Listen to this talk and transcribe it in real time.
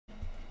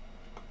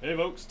Hey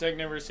folks,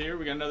 Technivorous here.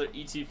 We got another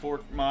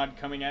ET4 mod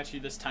coming at you.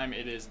 This time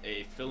it is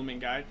a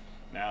filament guide.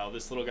 Now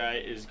this little guy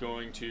is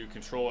going to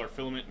control our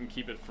filament and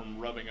keep it from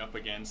rubbing up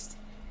against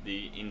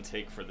the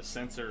intake for the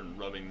sensor and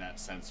rubbing that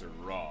sensor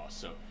raw.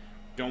 So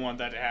don't want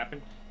that to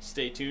happen.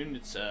 Stay tuned.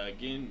 It's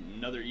again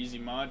another easy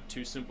mod,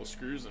 2 simple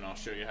screws, and I'll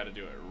show you how to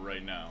do it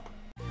right now.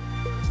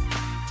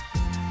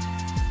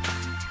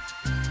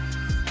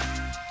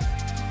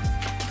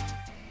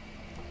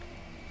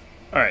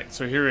 Alright,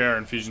 so here we are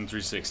in Fusion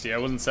 360. I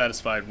wasn't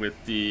satisfied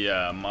with the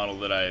model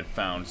that I had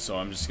found, so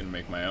I'm just going to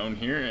make my own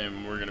here,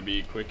 and we're going to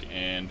be quick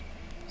and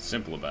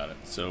simple about it.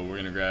 So we're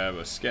going to grab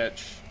a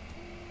sketch.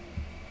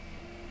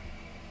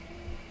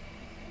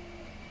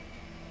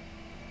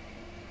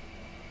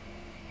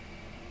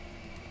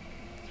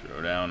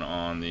 Throw down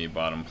on the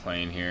bottom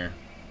plane here.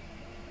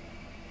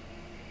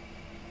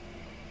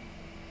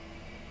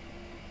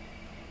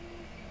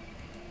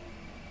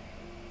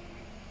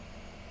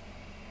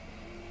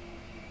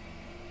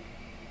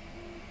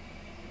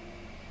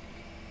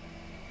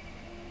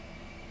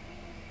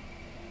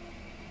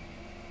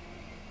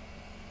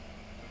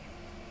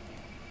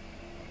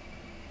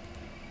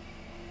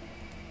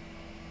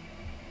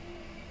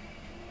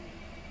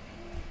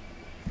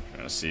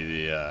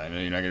 See the I know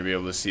you're not going to be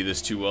able to see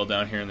this too well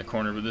down here in the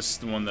corner, but this is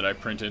the one that I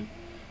printed.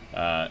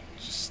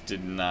 Just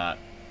did not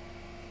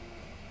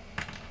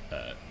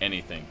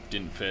anything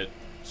didn't fit.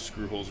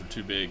 Screw holes were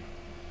too big,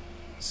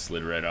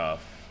 slid right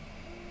off,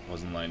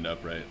 wasn't lined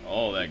up right,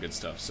 all that good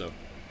stuff. So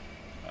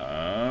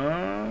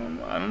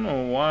I don't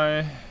know why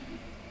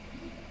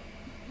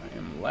I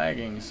am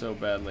lagging so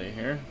badly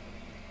here.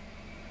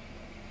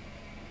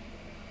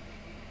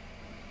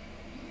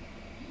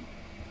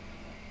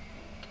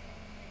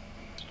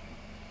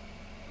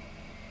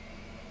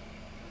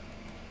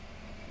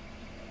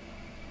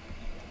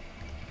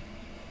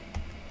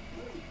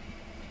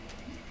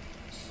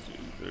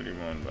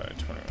 By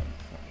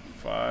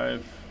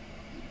 21.5.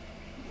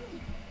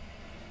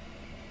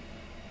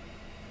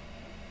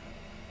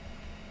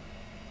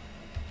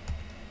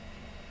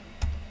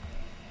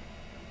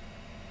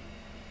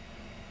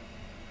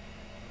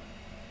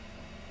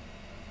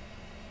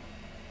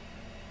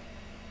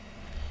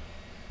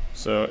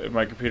 So if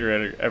my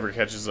computer ever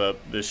catches up,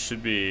 this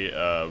should be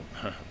a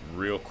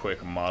real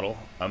quick model.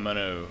 I'm going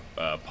to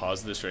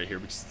pause this right here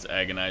because it's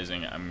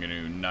agonizing. I'm going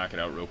to knock it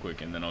out real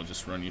quick, and then I'll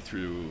just run you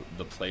through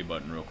the play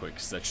button real quick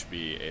because that should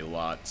be a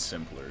lot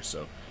simpler.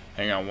 So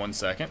hang on 1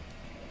 second.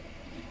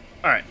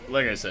 Alright,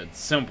 like I said,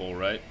 simple,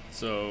 right?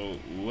 So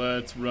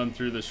let's run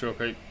through this real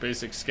quick.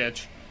 Basic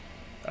sketch,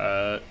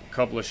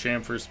 couple of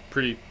chamfers,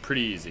 pretty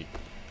easy.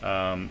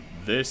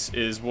 This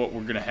is what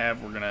we're going to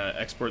have. We're going to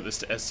export this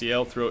to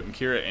STL, throw it in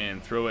Kira,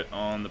 and throw it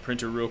on the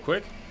printer real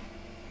quick.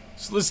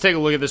 So let's take a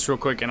look at this real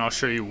quick, and I'll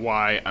show you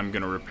why I'm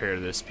going to repair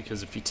this.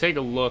 Because if you take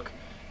a look,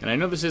 and I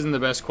know this isn't the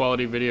best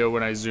quality video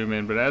when I zoom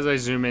in, but as I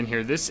zoom in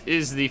here, this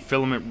is the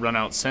filament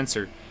runout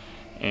sensor.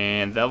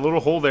 And that little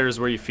hole there is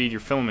where you feed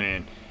your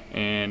filament in.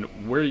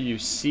 And where you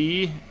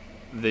see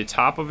the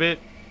top of it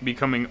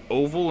becoming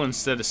oval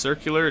instead of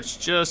circular, it's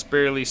just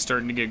barely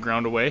starting to get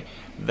ground away.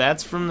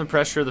 That's from the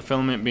pressure of the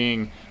filament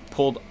being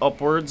pulled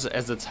upwards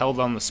as it's held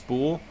on the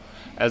spool.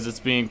 As it's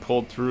being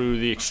pulled through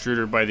the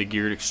extruder by the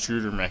geared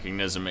extruder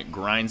mechanism, it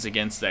grinds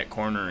against that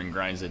corner and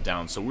grinds it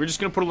down. So we're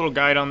just going to put a little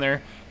guide on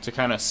there to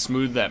kind of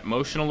smooth that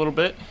motion a little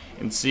bit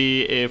and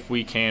see if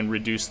we can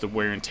reduce the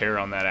wear and tear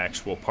on that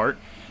actual part.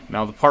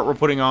 Now the part we're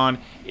putting on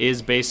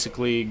is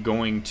basically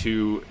going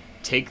to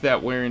take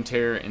that wear and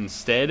tear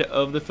instead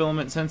of the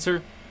filament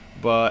sensor,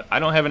 but I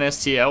don't have an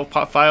STL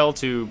file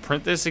to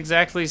print this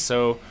exactly,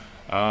 so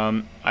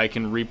I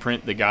can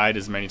reprint the guide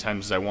as many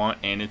times as I want,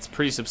 and it's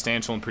pretty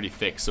substantial and pretty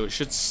thick, so it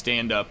should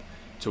stand up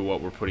to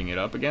what we're putting it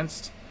up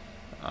against.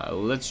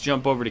 Let's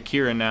jump over to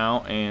Kira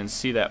now and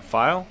see that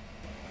file.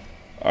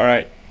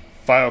 Alright,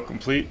 file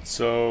complete,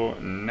 so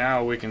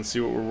now we can see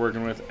what we're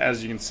working with.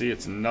 As you can see,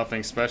 it's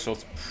nothing special.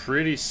 It's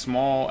pretty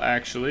small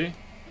actually,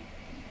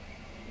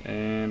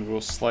 and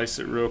we'll slice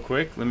it real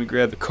quick. Let me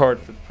grab the card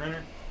for the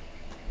printer.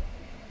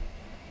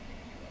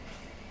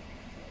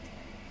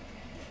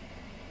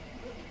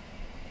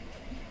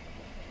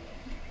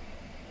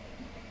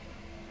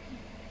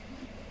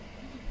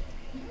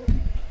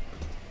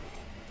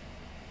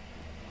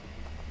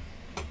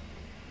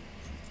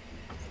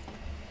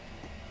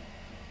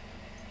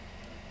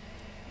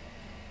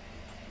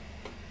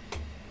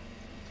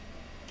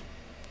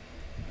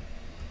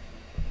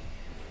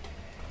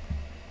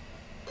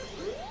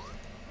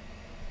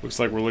 Looks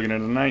like we're looking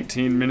at a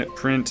 19-minute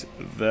print.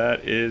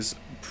 That is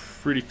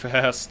pretty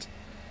fast.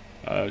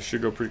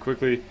 Should go pretty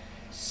quickly.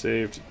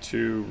 Saved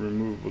to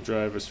removable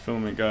drive as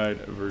filament guide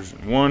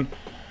version 1.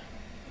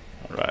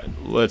 Alright,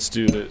 let's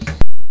do this.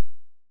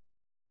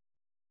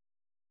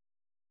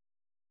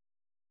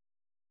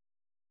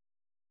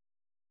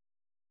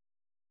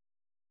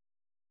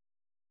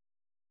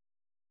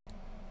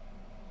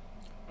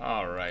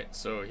 Alright,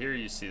 so here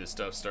you see the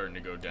stuff starting to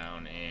go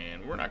down,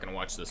 and we're not going to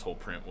watch this whole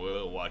print.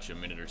 We'll watch a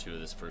minute or two of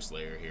this first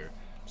layer here,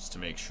 just to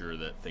make sure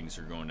that things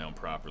are going down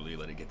properly,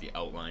 let it get the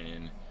outline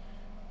in,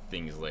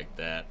 things like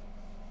that.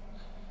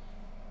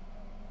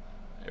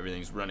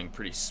 Everything's running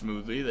pretty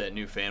smoothly. That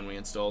new fan we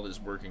installed is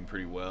working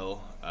pretty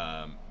well.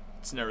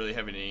 It's not really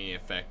having any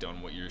effect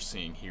on what you're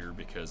seeing here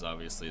because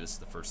obviously this is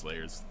the first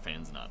layer. The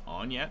fan's not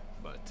on yet,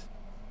 but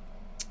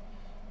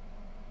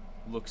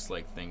looks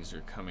like things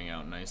are coming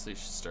out nicely.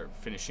 Should start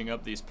finishing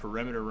up these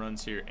perimeter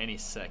runs here any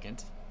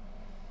second,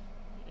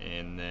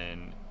 and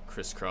then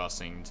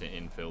crisscrossing to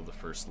infill the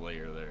first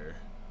layer there.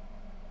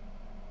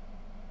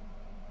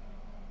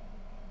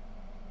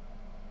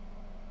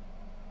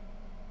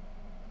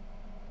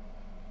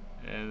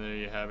 And there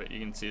you have it. You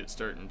can see it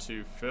starting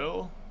to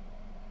fill.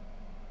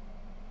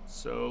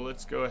 So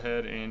let's go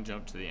ahead and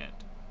jump to the end.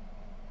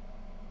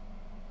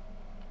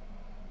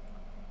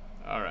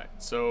 Alright,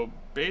 so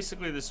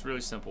basically this is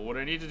really simple. What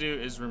I need to do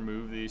is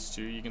remove these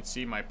two. You can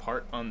see my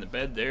part on the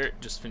bed there,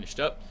 it just finished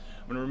up.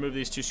 I'm going to remove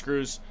these two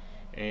screws,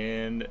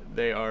 and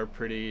they are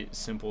pretty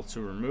simple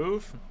to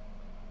remove.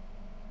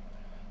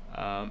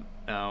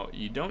 Now,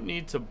 you don't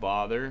need to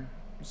bother.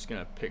 I'm just going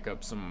to pick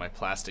up some of my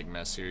plastic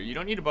mess here. You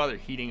don't need to bother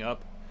heating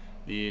up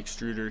the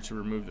extruder to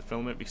remove the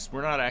filament because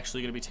we're not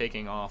actually going to be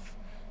taking off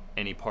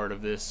any part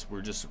of this.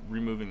 We're just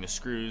removing the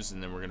screws,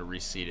 and then we're going to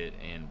reseat it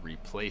and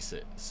replace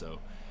it. So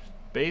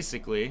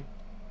basically,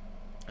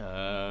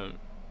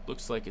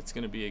 looks like it's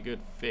going to be a good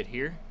fit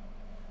here.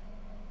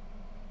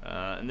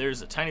 And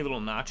there's a tiny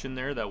little notch in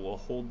there that will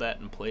hold that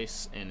in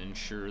place and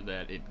ensure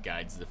that it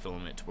guides the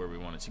filament to where we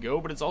want it to go,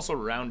 but it's also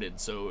rounded,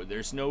 so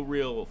there's no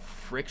real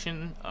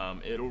friction.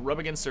 It'll rub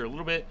against there a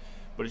little bit,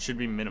 but it should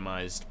be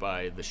minimized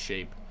by the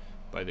shape,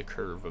 by the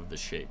curve of the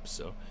shape.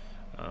 So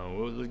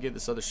we'll get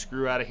this other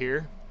screw out of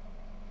here.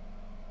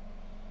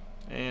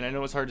 And I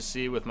know it's hard to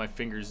see with my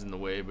fingers in the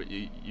way, but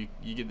you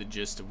get the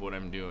gist of what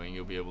I'm doing.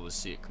 You'll be able to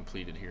see it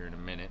completed here in a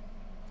minute.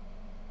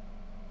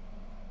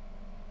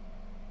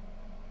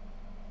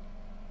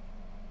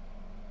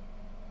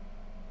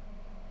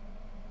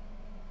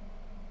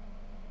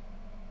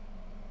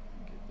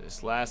 Get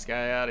this last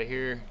guy out of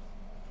here.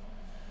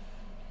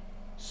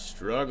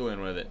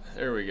 Struggling with it.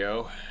 There we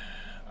go.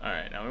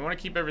 Alright, now we want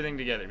to keep everything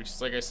together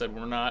because, like I said,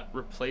 we're not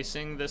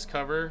replacing this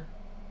cover.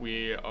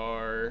 We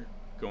are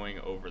going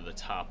over the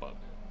top of it.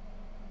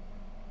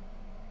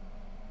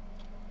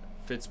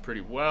 Fits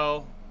pretty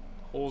well.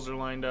 Holes are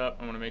lined up.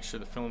 I want to make sure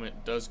the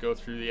filament does go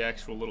through the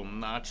actual little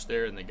notch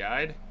there in the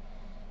guide,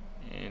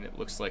 and it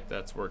looks like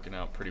that's working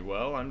out pretty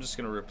well. I'm just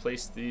going to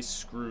replace these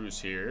screws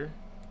here,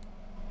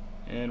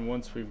 and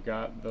once we've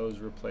got those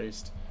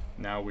replaced,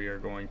 now we are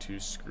going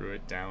to screw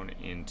it down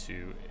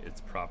into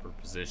its proper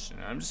position.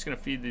 I'm just going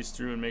to feed these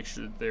through and make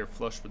sure that they're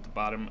flush with the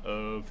bottom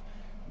of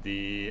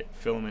the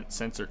filament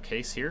sensor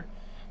case here,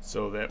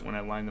 so that when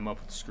I line them up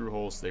with the screw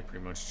holes, they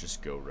pretty much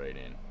just go right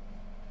in.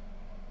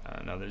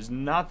 Now there's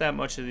not that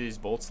much of these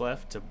bolts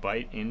left to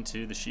bite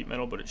into the sheet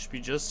metal, but it should be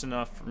just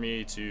enough for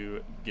me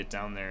to get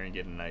down there and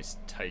get a nice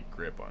tight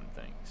grip on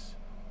things.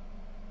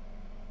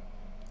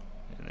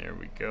 And there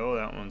we go,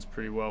 that one's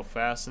pretty well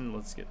fastened.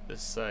 Let's get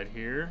this side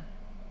here.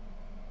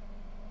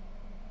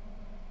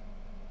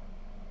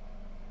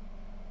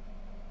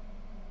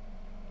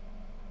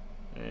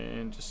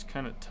 And just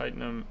kind of tighten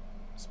them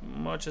as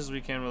much as we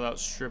can without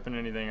stripping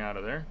anything out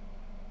of there.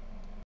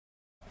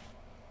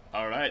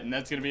 Alright, and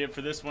that's going to be it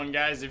for this one,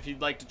 guys. If you'd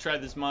like to try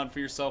this mod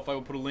for yourself, I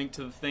will put a link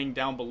to the thing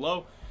down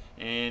below.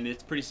 And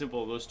it's pretty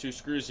simple. Those two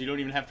screws, you don't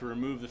even have to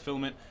remove the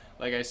filament,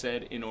 like I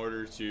said, in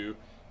order to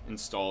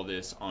install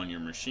this on your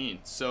machine.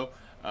 So,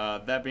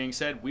 that being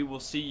said, we will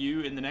see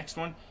you in the next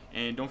one.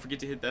 And don't forget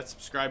to hit that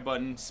subscribe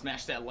button,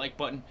 smash that like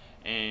button,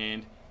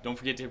 and don't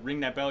forget to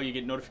ring that bell. You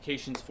get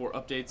notifications for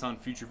updates on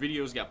future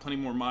videos. Got plenty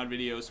more mod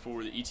videos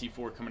for the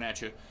ET4 coming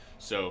at you.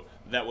 So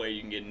that way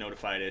you can get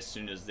notified as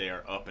soon as they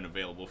are up and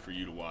available for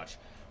you to watch.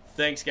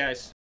 Thanks,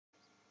 guys.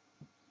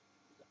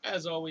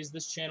 As always,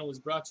 this channel is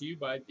brought to you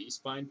by these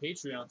fine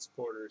Patreon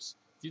supporters.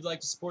 If you'd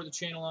like to support the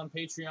channel on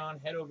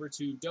Patreon, head over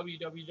to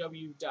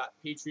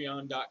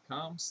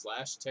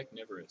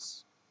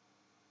www.patreon.com/Technivorous.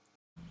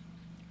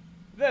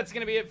 That's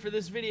going to be it for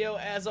this video.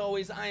 As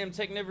always, I am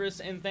Technivorous,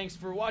 and thanks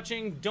for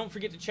watching. Don't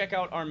forget to check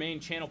out our main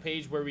channel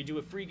page where we do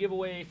a free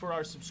giveaway for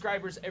our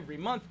subscribers every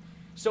month.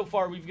 So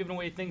far, we've given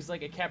away things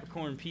like a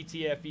Capricorn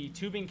PTFE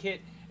tubing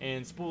kit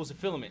and spools of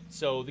filament.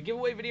 So the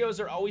giveaway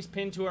videos are always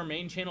pinned to our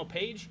main channel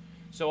page.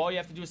 So all you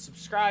have to do is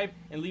subscribe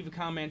and leave a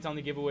comment on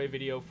the giveaway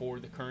video for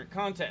the current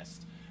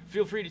contest.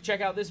 Feel free to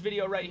check out this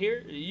video right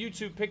here.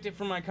 YouTube picked it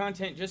from my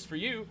content just for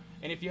you.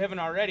 And if you haven't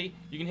already,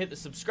 you can hit the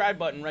subscribe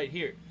button right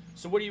here.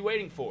 So what are you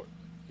waiting for?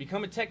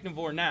 Become a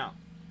Technivore now.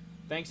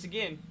 Thanks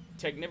again.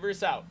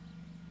 Technivorous out.